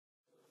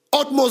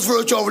utmost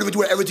virtue of it,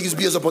 where everything is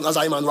based upon as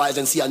I man rise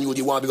and see and you.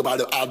 They want to be about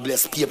the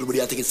God-blessed people, but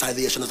they are taking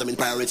salvation as a main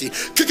priority.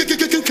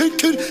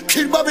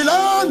 Kill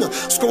Babylon!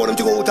 Scroll them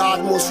to go to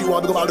atmosphere,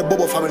 want to be about the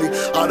Bobo family,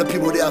 all the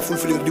people they are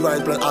fulfilling the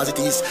divine plan as it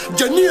is.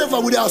 Geneva,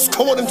 with their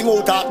scroll them to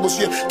go to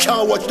atmosphere,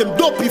 can't watch them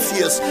dopey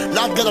face.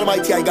 Lord God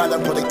Almighty, I got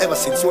and protect ever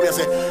since. So they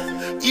say,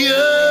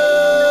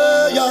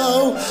 yeah,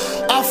 yo,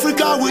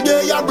 Africa, we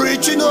they are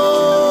breaching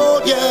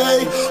out,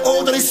 yeah,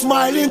 out of the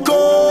smiling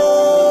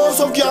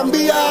coast of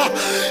Gambia,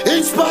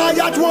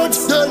 inspired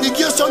once,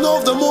 delegation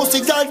of the most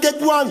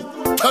exalted one.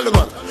 Tell them,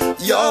 man,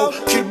 yo,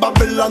 kill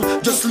Babylon,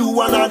 just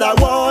slew another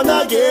one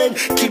again.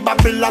 Kill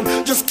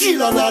Babylon, just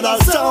kill another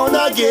sound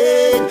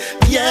again.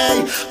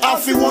 Yeah, I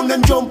feel one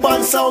them jump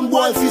and sound,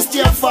 boy, if you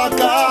stay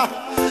fucker.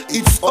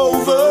 It's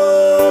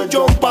over,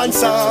 jump and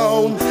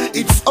sound.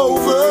 It's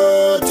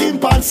over,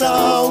 timpan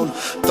sound.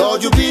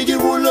 Thought you be the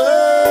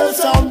ruler,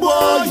 sound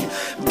boy.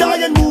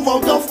 Die and move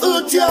out of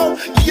earth, yo.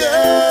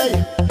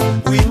 Yeah,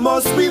 we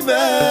must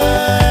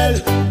rebel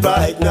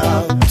right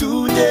now,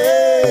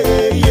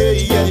 today. Yeah,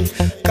 yeah.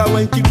 Cause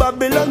when the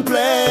Babylon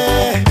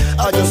play,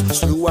 I just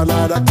slew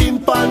another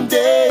timpan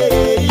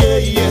day. Yeah,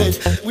 yeah.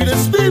 With the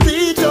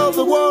spirit of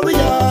the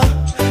warrior,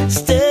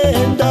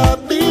 stand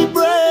up, be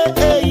brave.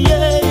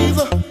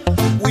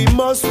 We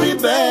must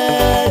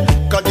rebel,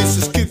 cause this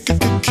is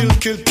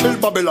kill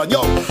Babylon.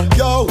 Yo,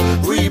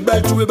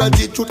 rebel to rebel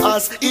the truth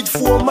as it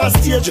form a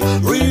stage.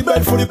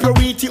 Rebel for the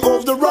purity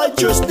of the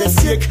righteousness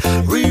sake.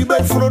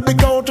 Rebel for not be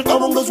counted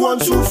among those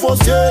ones who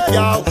forsake.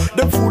 Yo,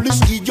 them foolish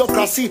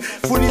idiocracy,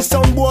 foolish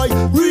sound boy.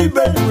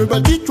 Rebel to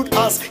rebel the truth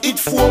as it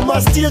form a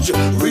stage.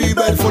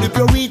 Rebel for the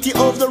purity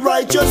of the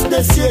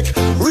righteousness sake.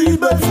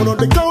 Rebel for not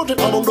be counted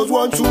among those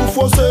ones who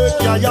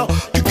forsake. Yeah,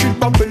 kill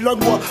Babylon,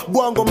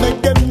 boy, go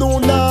make them know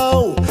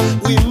now.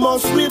 We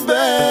must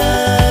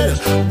rebel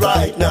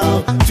right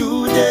now,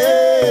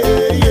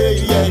 today, yeah,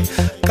 yeah.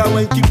 Cause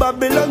when the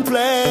Babylon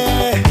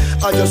play,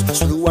 I just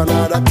slew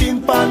another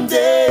timpan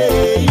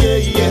day, yeah,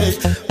 yeah.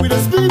 With the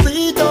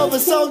spirit of a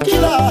sound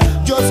killer,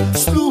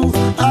 just slew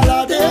all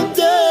of them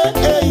day,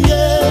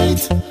 yeah.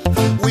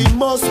 We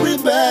must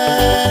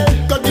rebel,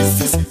 cause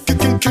this is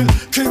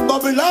kill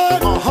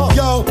Babylon.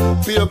 Yo,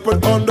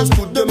 people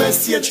understood the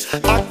message,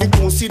 and they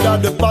consider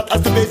the path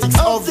as the basics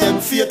of them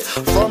faith.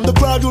 From the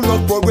gradual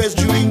of progress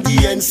during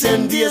the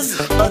ancient days,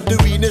 but the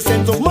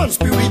renaissance of man's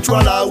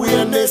spiritual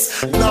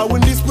awareness. Now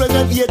in this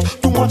present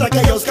age, too much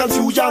chaos,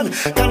 confusion,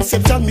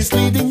 conception,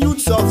 misleading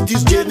youths of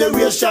this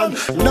generation.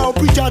 Now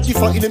preachers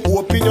differ in an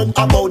opinion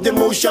about the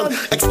motion.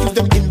 Excuse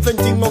them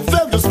inventing of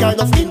various kind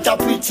of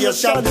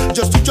interpretation,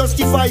 just to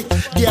justify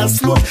their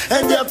slope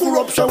and their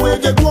corruption where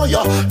they go.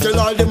 Ya tell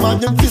all the man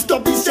them fist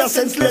up this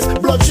senseless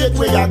bloodshed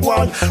where you go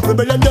on.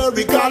 Rebel and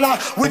the color,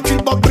 we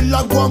kill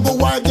Babylon, go and go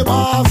wipe them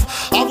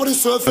off over the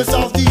surface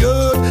of the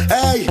earth.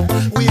 Hey,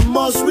 we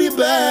must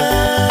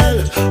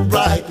rebel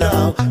right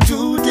now,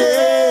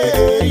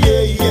 today,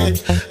 yeah, yeah.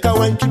 Cause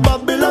when kill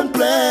Babylon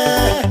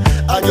play,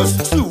 I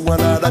just slew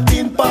another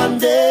timpan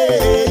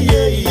day,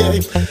 yeah,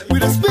 yeah.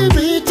 With the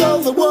spirit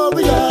of the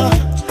warrior,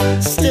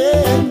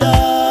 stand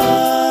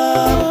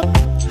up,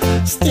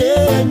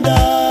 stand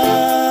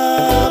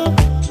up,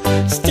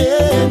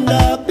 stand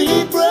up,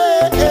 be brave.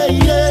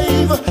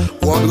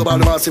 One about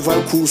the massive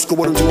and cruise,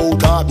 go on to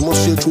old heart,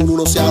 must say true,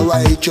 no say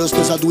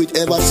righteousness, I do it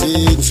ever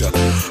since.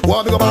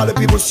 One about the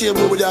people say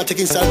we they are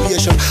taking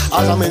salvation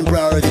as a main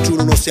priority, true,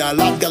 no say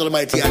Lord God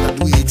Almighty, I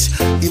do it.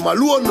 Him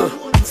alone,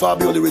 far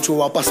beyond the reach of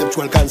our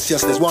perceptual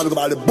consciousness. One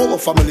about the Bobo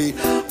family,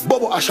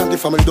 Bobo Ashanti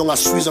family down at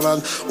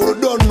Switzerland, who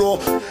don't know,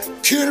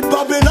 kill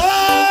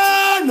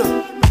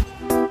Babylon!